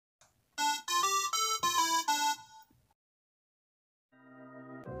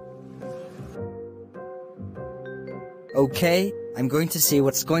Okay, I'm going to see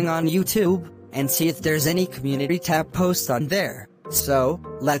what's going on YouTube, and see if there's any community tab post on there. So,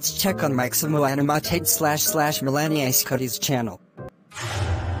 let's check on CyanAnimate //MelaniaScottie's channel.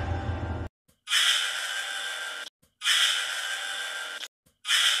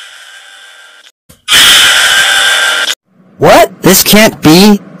 What? This can't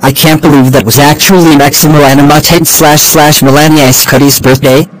be! I can't believe that was actually CyanAnimate //MelaniaScottie's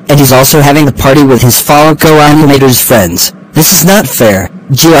birthday, and he's also having a party with his fellow animators friends. This is not fair.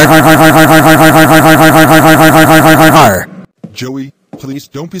 Joey, please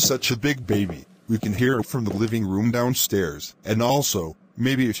don't be such a big baby. We can hear it from the living room downstairs. And also,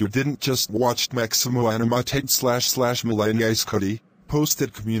 maybe if you didn't just watch CyanAnimate //MelaniaScottie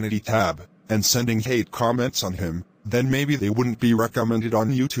posted community tab, and sending hate comments on him, then maybe they wouldn't be recommended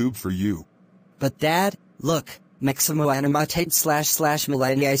on YouTube for you. But Dad, look, CyanAnimate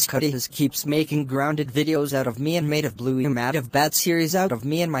 //MelaniaScottie just keeps making grounded videos out of me and made a blue mat of bad series out of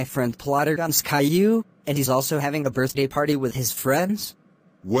me and my friend Plotagon's Caillou, and he's also having a birthday party with his friends?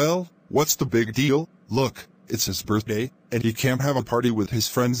 Well, what's the big deal? Look, it's his birthday, and he can't have a party with his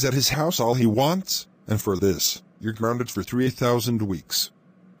friends at his house all he wants, and for this, you're grounded for 3,000 weeks.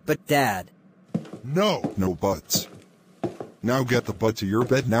 But Dad... No buts. Now get the butt to your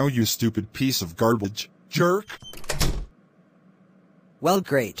bed now, you stupid piece of garbage, jerk! Well,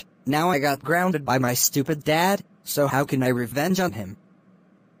 great. Now I got grounded by my stupid dad, so how can I revenge on him?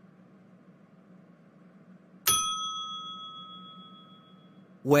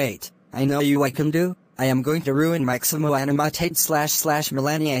 Wait, I know what I can do. I am going to ruin CyanAnimate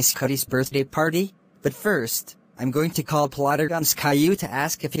 //MelaniaScottie's birthday party, but first, I'm going to call Plotagon's Caillou to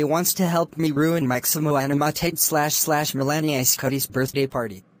ask if he wants to help me ruin CyanAnimate //MelaniaScottie's birthday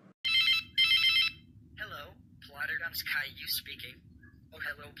party. Hello, Plotagon's Caillou speaking. Oh,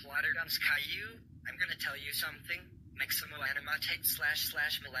 hello, Plotagon's Caillou. I'm gonna tell you something. CyanAnimate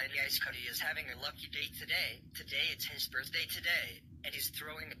 //MelaniaScottie is having a lucky day today. Today it's his birthday today, and he's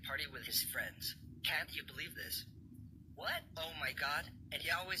throwing a party with his friends. Can't you believe this? What? Oh my god, and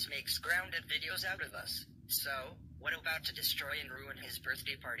he always makes grounded videos out of us. So, what about to destroy and ruin his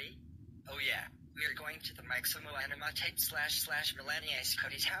birthday party? Oh yeah, we are going to the CyanAnimate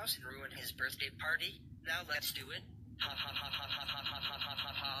 //MelaniaScottie's house and ruin his birthday party. Now let's do it. Ha ha ha ha ha ha ha ha ha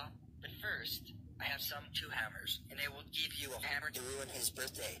ha ha. But first, I have some 2 hammers, and I will give you a hammer to ruin his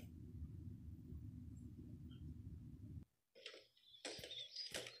birthday.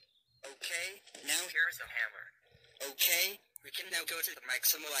 Okay, now here's a hammer. Okay, we can now go to the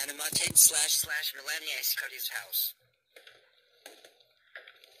CyanAnimate //MelaniaScottie's house.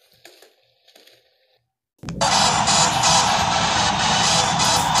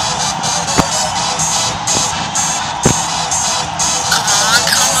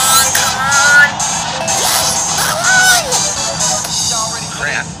 Come on!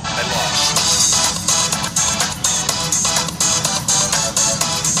 Crap, I lost.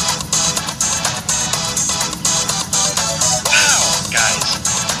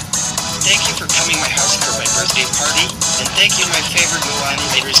 Thank you for coming to my house for my birthday party, and thank you to my favorite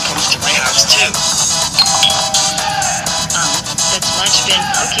NoahToonsAnimator's comes to my house too. That's much been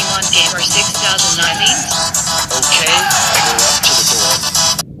Pokemon Gamer 6009 means? Okay, I go up to the door.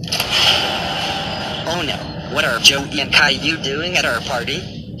 Oh no, what are Joey and Caillou doing at our party?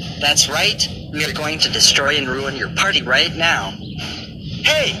 That's right, we are going to destroy and ruin your party right now.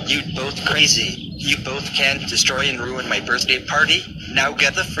 Hey, you both crazy. You both can't destroy and ruin my birthday party. Now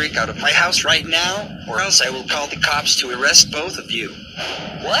get the freak out of my house right now, or else I will call the cops to arrest both of you.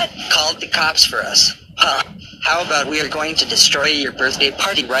 What? Called the cops for us? Huh. How about we are going to destroy your birthday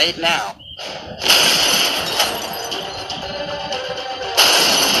party right now?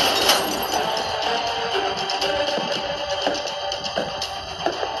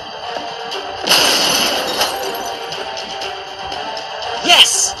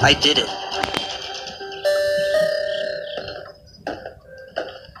 Yes! I did it.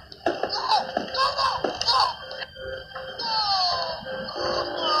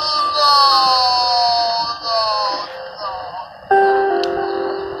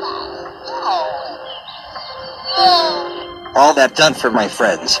 All that done for my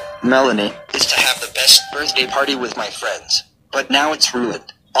friends, Melanie, is to have the best birthday party with my friends. But now it's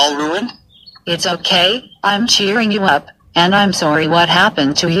ruined. All ruined? It's okay, I'm cheering you up, and I'm sorry what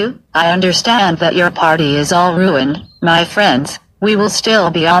happened to you. I understand that your party is all ruined, my friends. We will still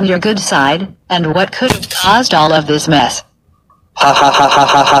be on your good side, and what could have caused all of this mess? Ha ha ha ha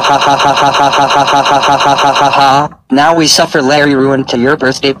ha ha ha ha ha ha ha ha ha ha ha ha ha. Now we suffer Larry ruin to your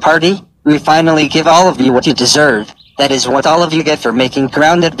birthday party. We finally give all of you what you deserve. That is what all of you get for making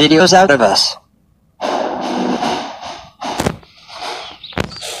grounded videos out of us.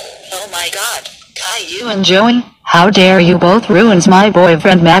 Caillou and Joey, how dare you both ruin my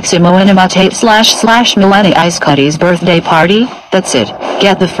boyfriend Maximo Animate / Melanie Ice Cutty's birthday party? That's it.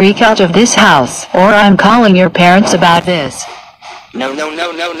 Get the freak out of this house, or I'm calling your parents about this. No.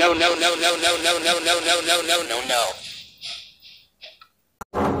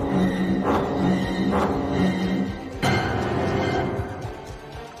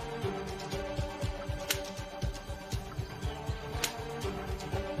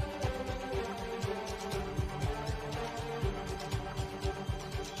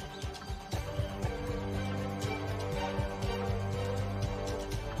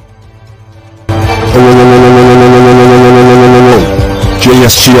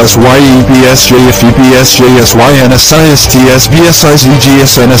 JSGSYEBS JFEBS JSYNSISTS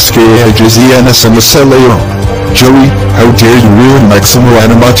BSIZGSNSKIJZNSMSLAO. Joey, how dare you ruin Maximo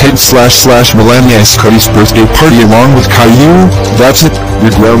Animate / Melanie Ice Cutty's birthday party along with Caillou? That's it.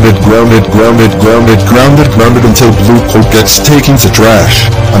 You're grounded until Blue Coat gets taken to trash.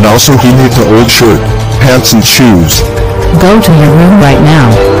 And also he needs an old shirt, pants and shoes. Go to your room right now.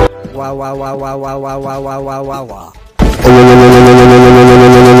 Wow.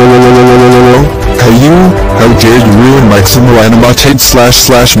 Caillou, how dare you ruin Maximo Animate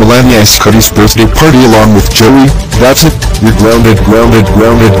 / Melanie Ice Cutty's birthday party along with Joey? That's it. You're grounded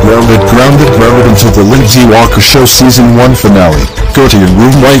until the Lindsay Walker Show Season 1 finale. Go to your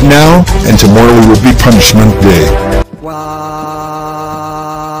room right now, and tomorrow will be punishment day.